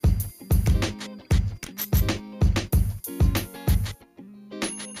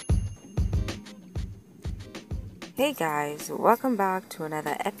Hey guys, welcome back to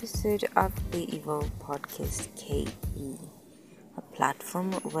another episode of the Evolve Podcast KE, a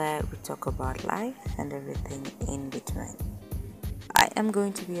platform where we talk about life and everything in between. I am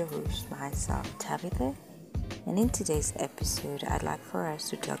going to be your host, myself, Tabitha, and in today's episode, I'd like for us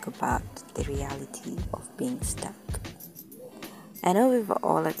to talk about the reality of being stuck. I know we've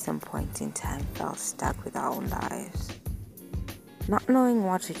all at some point in time felt stuck with our own lives, not knowing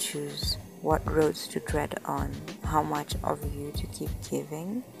what to choose, what roads to tread on, how much of you to keep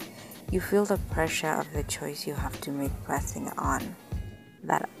giving. You feel the pressure of the choice you have to make pressing on,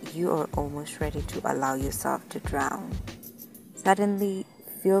 that you are almost ready to allow yourself to drown. Suddenly,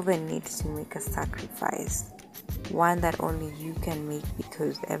 feel the need to make a sacrifice, one that only you can make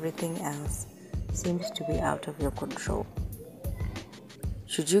because everything else seems to be out of your control.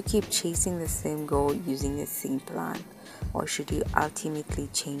 Should you keep chasing the same goal using the same plan? Or should you ultimately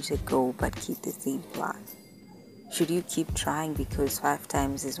change the goal but keep the same plan? Should you keep trying because 5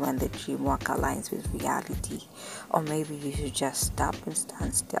 times is when the dream walk aligns with reality? Or maybe you should just stop and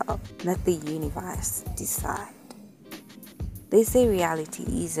stand still. Let the universe decide. They say reality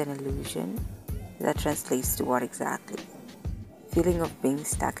is an illusion. That translates to what exactly? Feeling of being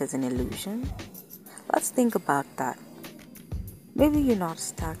stuck is an illusion? Let's think about that. Maybe you're not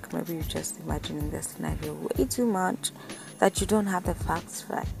stuck, maybe you're just imagining the scenario way too much that you don't have the facts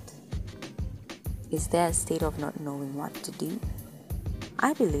right. Is there a state of not knowing what to do?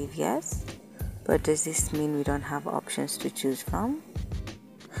 I believe yes, but does this mean we don't have options to choose from?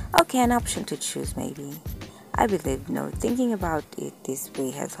 Okay, an option to choose maybe. I believe no. Thinking about it this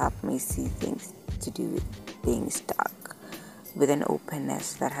way has helped me see things to do with being stuck with an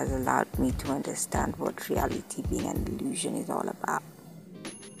openness that has allowed me to understand what reality being an illusion is all about.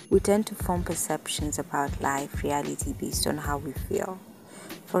 We tend to form perceptions about life, reality based on how we feel.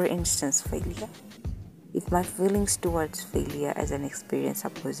 For instance, failure. If my feelings towards failure as an experience are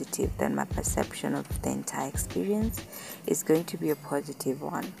positive, then my perception of the entire experience is going to be a positive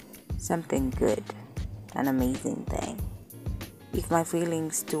one, something good, an amazing thing. If my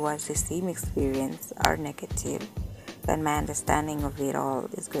feelings towards the same experience are negative, then my understanding of it all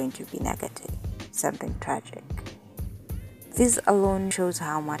is going to be negative, something tragic. This alone shows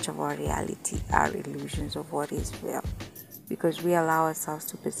how much of our reality are illusions of what is real, because we allow ourselves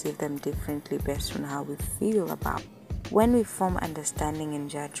to perceive them differently based on how we feel about. When we form understanding and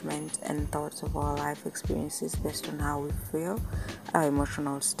judgment and thoughts of our life experiences based on how we feel, our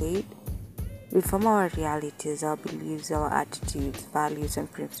emotional state, we form our realities, our beliefs, our attitudes, values,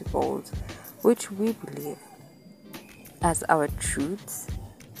 and principles, which we believe as our truths,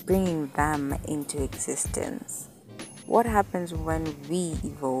 bringing them into existence. What happens when we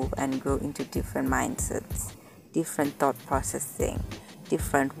evolve and grow into different mindsets, different thought processing,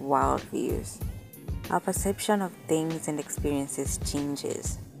 different worldviews? Our perception of things and experiences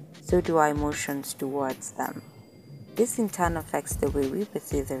changes. So do our emotions towards them. This in turn affects the way we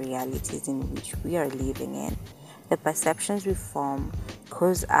perceive the realities in which we are living in. The perceptions we form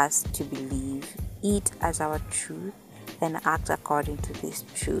cause us to believe it as our truth and act according to these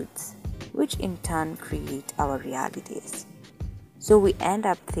truths, which in turn create our realities. So we end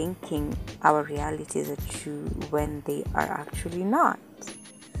up thinking our realities are true when they are actually not.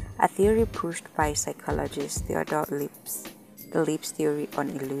 A theory pushed by psychologist Theodore Lipps, the Lipps theory on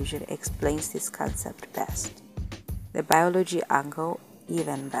illusion, explains this concept best. The biology angle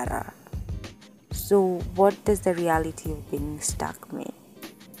even better. So what does the reality of being stuck mean?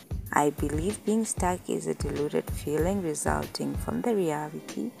 I believe being stuck is a deluded feeling resulting from the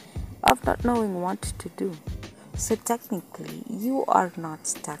reality of not knowing what to do. So technically, you are not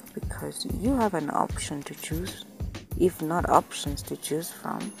stuck because you have an option to choose, if not options to choose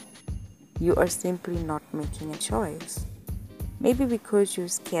from. You are simply not making a choice. Maybe because you're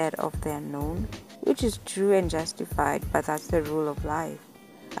scared of the unknown, which is true and justified, but that's the rule of life,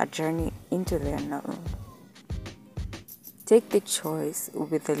 a journey into the unknown. Take the choice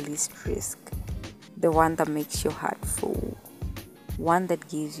with the least risk, the one that makes your heart full, one that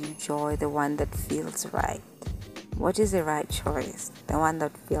gives you joy, the one that feels right. What is the right choice? The one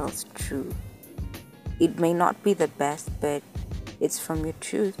that feels true. It may not be the best, but it's from your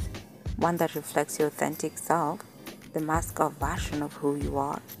truth, one that reflects your authentic self, the masked version of who you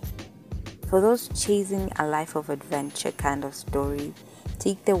are. For those chasing a life of adventure kind of story,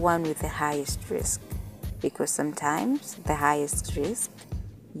 take the one with the highest risk, because sometimes the highest risk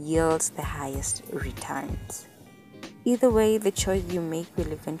yields the highest returns. Either way, the choice you make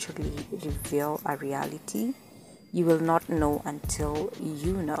will eventually reveal a reality you will not know until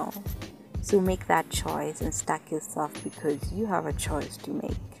you know. So make that choice and stack yourself because you have a choice to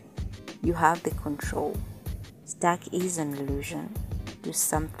make. You have the control. Dark is an illusion. Do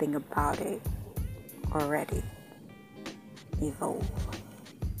something about it already. Evolve.